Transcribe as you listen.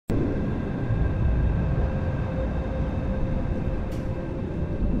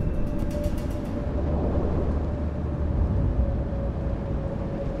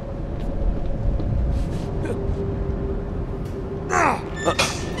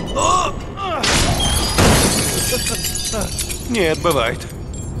Нет, бывает.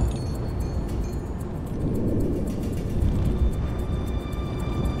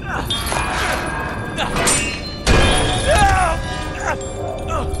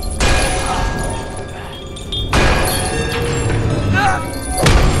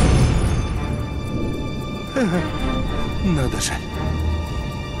 Надо же.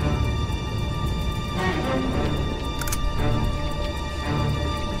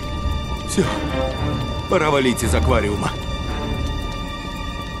 Все, пора валить из аквариума.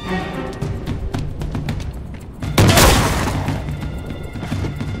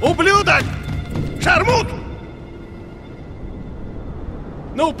 Ублюдок! Шармут!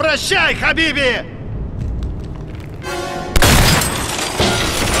 Ну, прощай, Хабиби!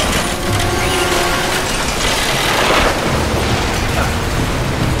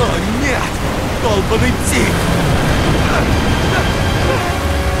 О, нет! Долбаный псих!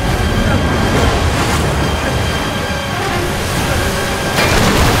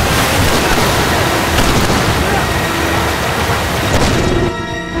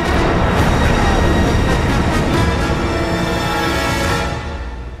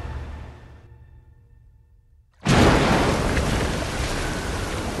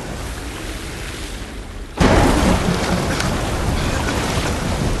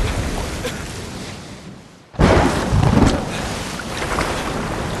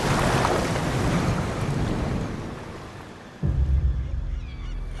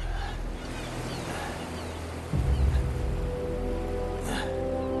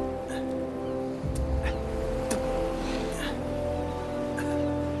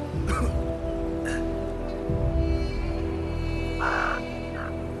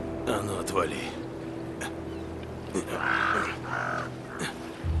 Отвали.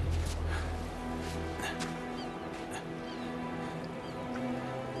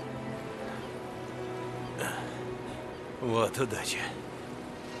 Вот удача.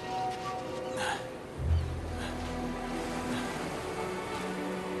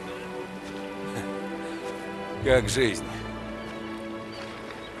 Как жизнь?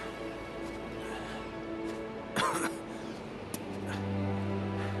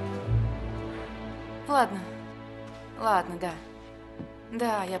 Ладно, да.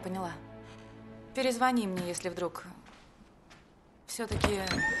 Да, я поняла. Перезвони мне, если вдруг... Все-таки...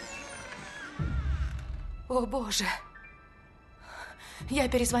 О, боже. Я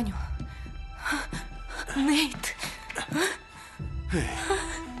перезвоню. Нейт.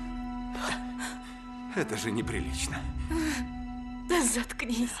 Это же неприлично. Да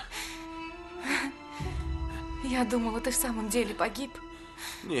заткнись. Я думала, ты в самом деле погиб.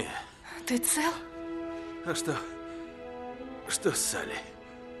 Не. Ты цел? А что? Что с Салли?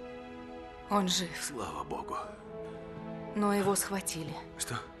 Он жив. Слава богу. Но его схватили.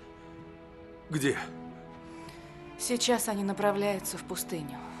 Что? Где? Сейчас они направляются в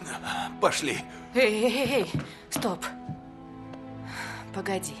пустыню. Пошли. Эй, стоп.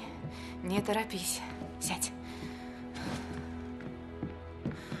 Погоди. Не торопись. Сядь.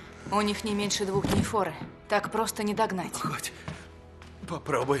 У них не меньше 2 дней форы. Так просто не догнать. Хоть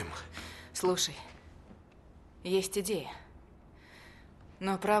попробуем. Слушай, есть идея.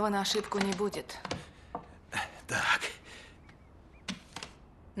 Но права на ошибку не будет. Так.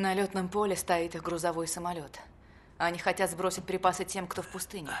 На летном поле стоит их грузовой самолет. Они хотят сбросить припасы тем, кто в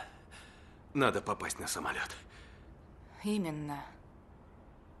пустыне. Надо попасть на самолет. Именно.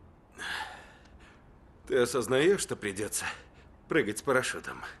 Ты осознаешь, что придется прыгать с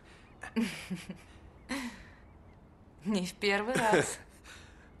парашютом? Не в первый раз.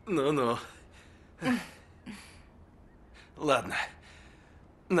 Ну-ну. Ладно.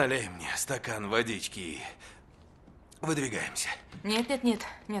 Налей мне стакан водички и выдвигаемся. Нет.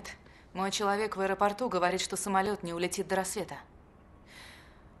 Мой человек в аэропорту говорит, что самолет не улетит до рассвета.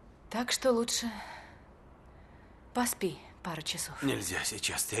 Так что лучше поспи пару часов. Нельзя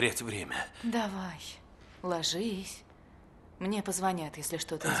сейчас терять время. Давай, ложись. Мне позвонят, если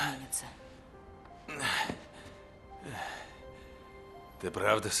что-то изменится. Ты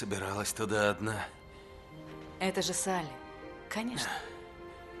правда собиралась туда одна? Это же Салли. Конечно.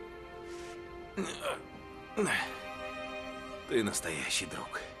 Ты настоящий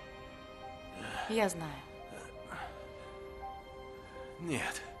друг. Я знаю.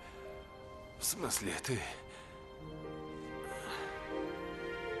 Нет. В смысле, ты...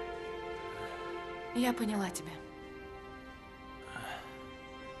 Я поняла тебя.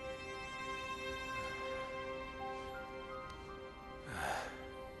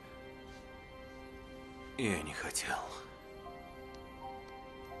 Я не хотел.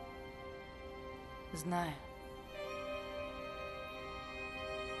 Знаю.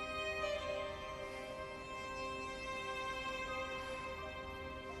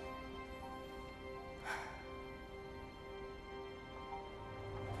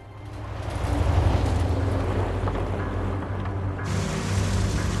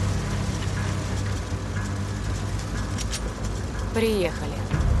 Приехали.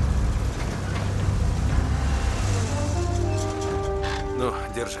 Ну,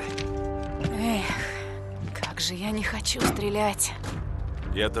 держи. Эх, как же я не хочу стрелять.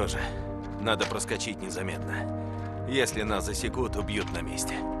 Я тоже. Надо проскочить незаметно. Если нас засекут, убьют на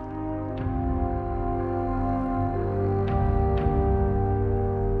месте.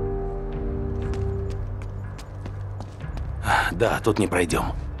 Да, тут не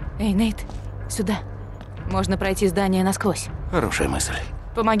пройдем. Эй, Нейт, сюда. Можно пройти здание насквозь. Хорошая мысль.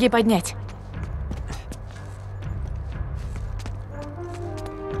 Помоги поднять.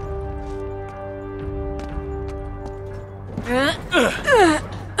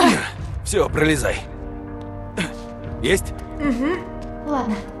 Все, пролезай. Есть? Угу.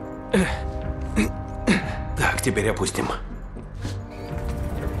 Ладно. Так, теперь опустим.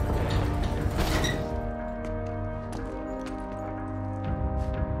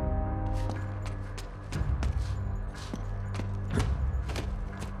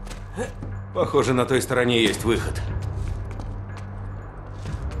 Похоже, на той стороне есть выход.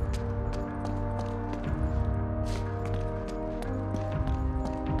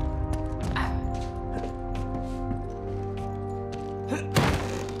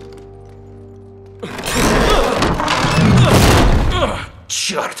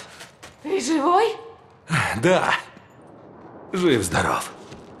 Черт! Ты живой? Да. Жив-здоров.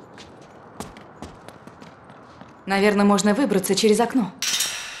 Наверное, можно выбраться через окно.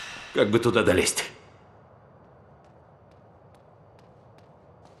 Как бы туда долезть?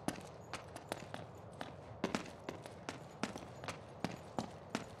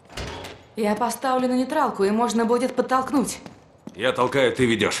 Я поставлю на нейтралку, и можно будет подтолкнуть. Я толкаю, ты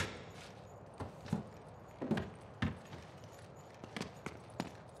ведешь.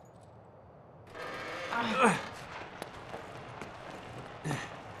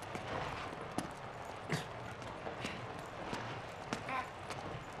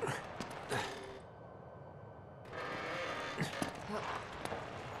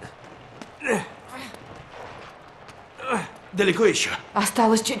 Далеко еще?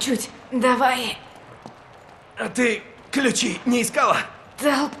 Осталось чуть-чуть. Давай. А ты ключи не искала?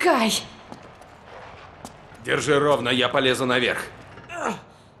 Толкай. Держи ровно, я полезу наверх.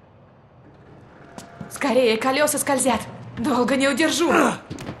 Скорее, колеса скользят. Долго не удержу.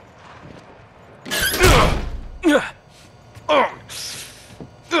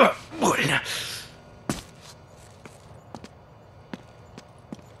 Больно.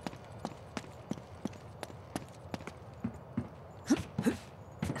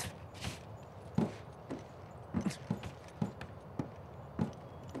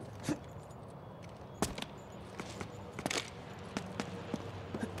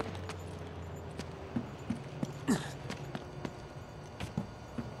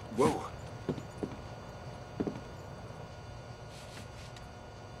 Воу.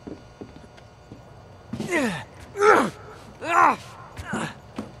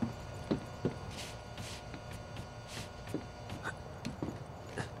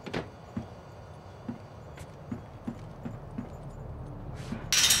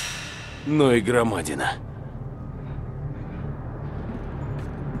 Ну и громадина.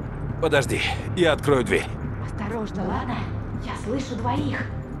 Подожди, я открою дверь. Осторожно, ладно? Я слышу двоих.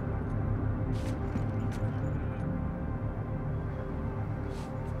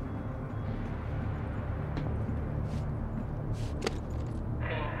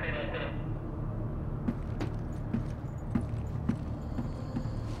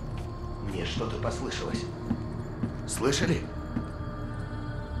 Мне что-то послышалось. Слышали?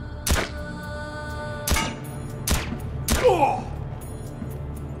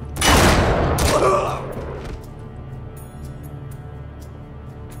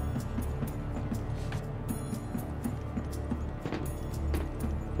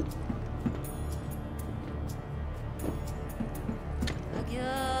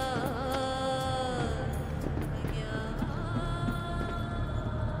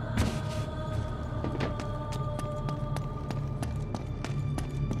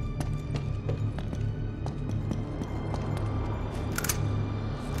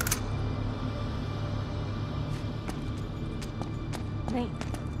 Нейт,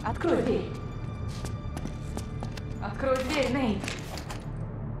 открой дверь. Открой дверь, Нейт.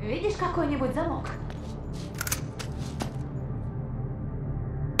 Видишь какой-нибудь замок?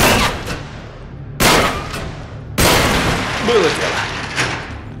 Было дело.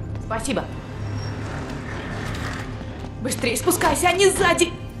 Спасибо. Быстрее спускайся, они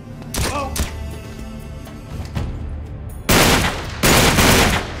сзади.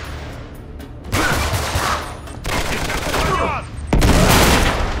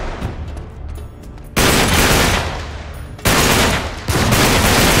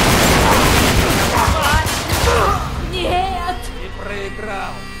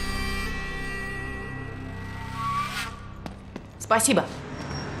 Спасибо.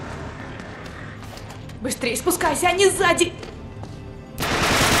 Быстрее спускайся, они сзади!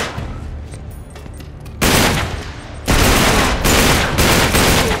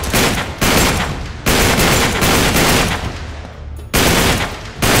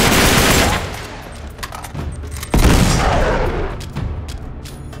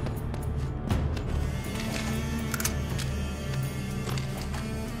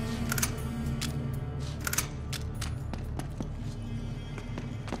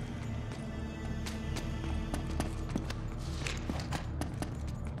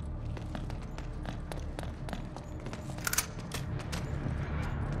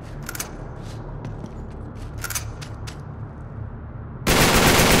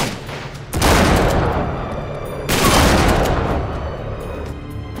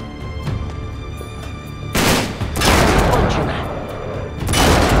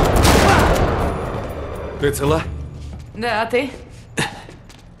 Ты цела? Да, а ты?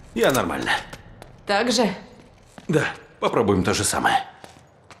 Я нормально. Так же? Да, попробуем то же самое.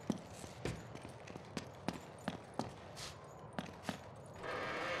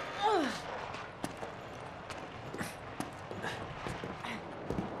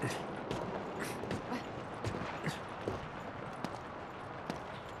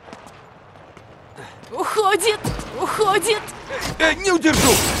 Уходит! Уходит! Не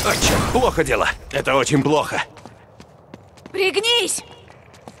удержу! А, черт, плохо дело. Это очень плохо. Пригнись!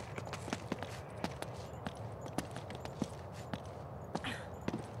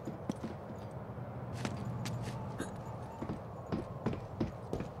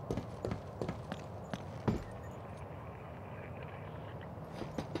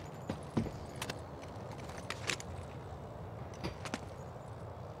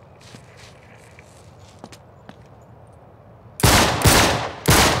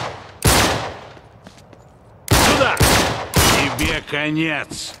 Тебе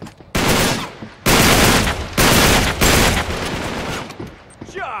конец.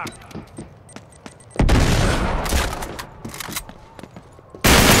 Черт!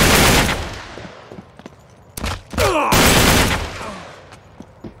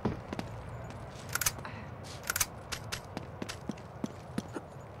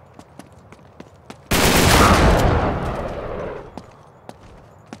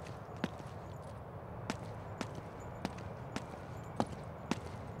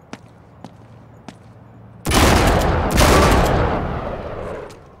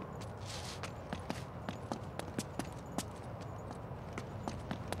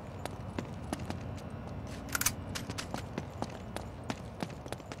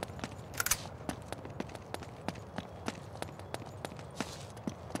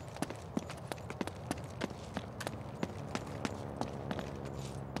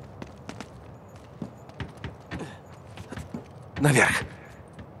 Наверх.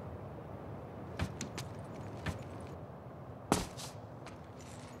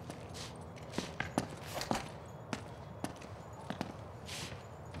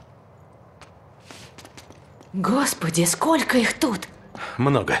 Господи, сколько их тут!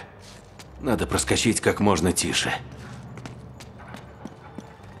 Много. Надо проскочить как можно тише.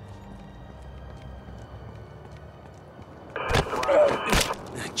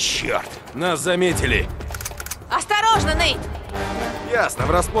 Черт, нас заметили. Осторожно, Нейт! Ясно,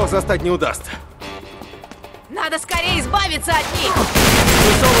 врасплох застать не удастся. Надо скорее избавиться от них!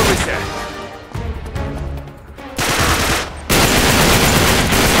 Высовывайся!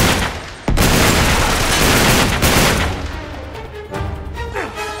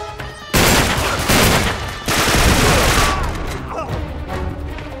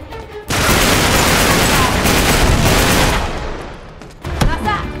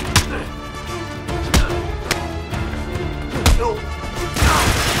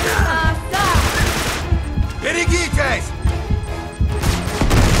 Берегитесь!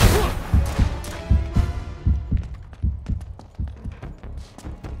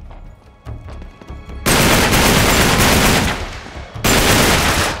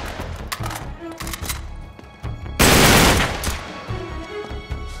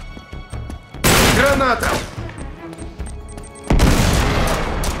 Граната!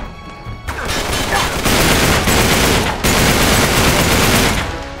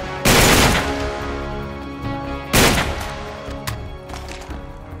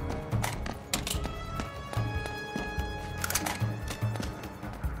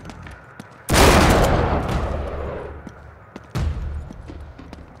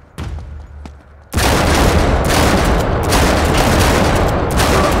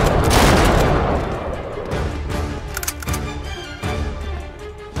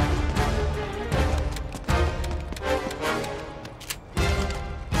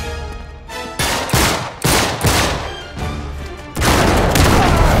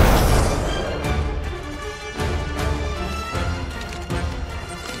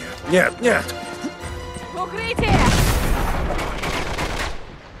 Нет, нет! Укрытие!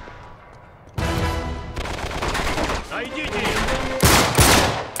 Найдите!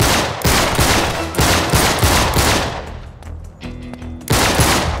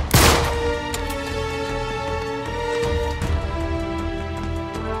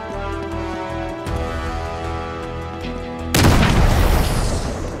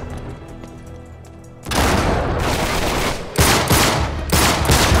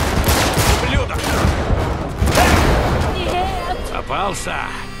 Ублюдок! Нет! Попался!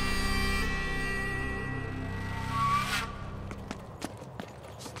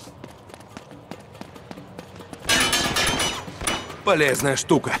 Полезная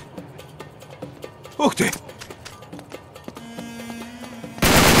штука. Ух ты!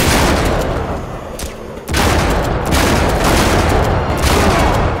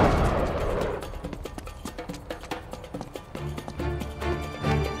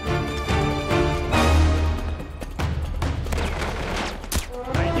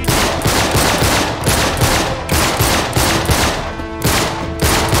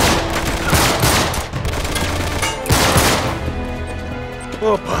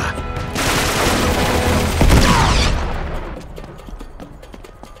 Опа!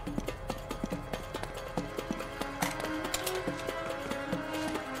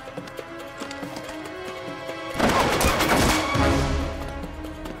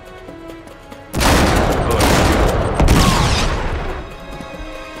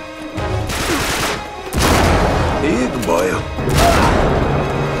 И к бою.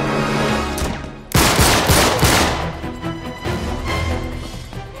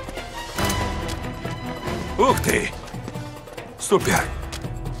 Ух ты! Супер!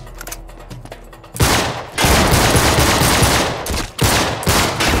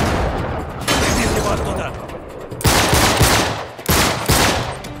 Выведите его оттуда!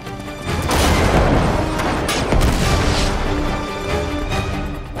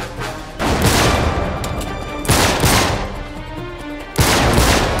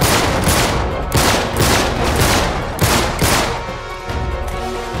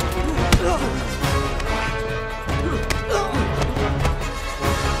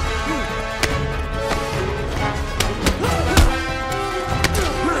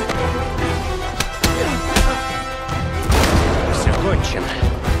 Все кончено.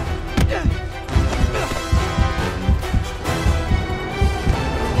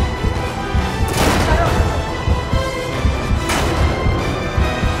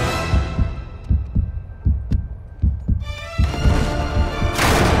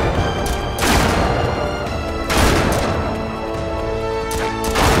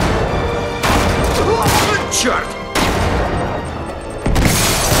 Черт!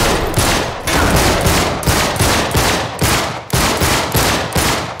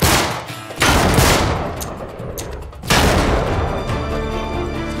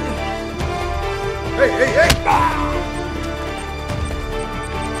 Эй, эй, эй!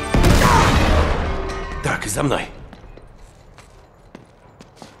 Так, за мной.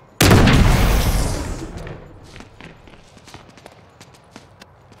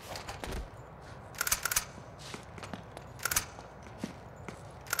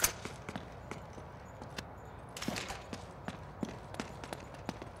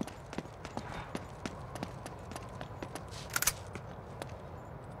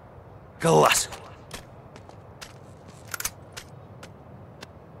 Класс!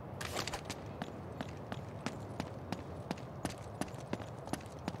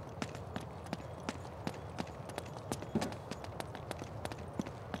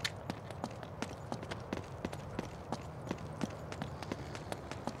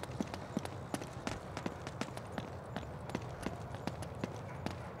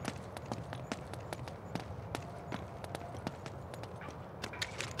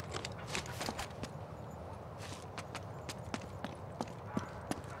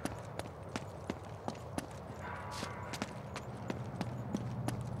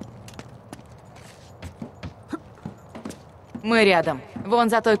 Мы рядом. Вон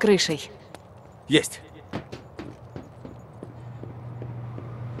за той крышей. Есть.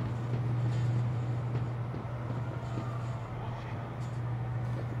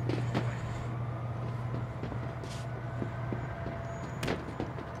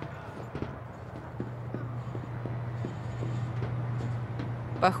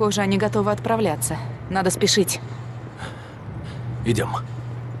 Похоже, они готовы отправляться. Надо спешить. Идем.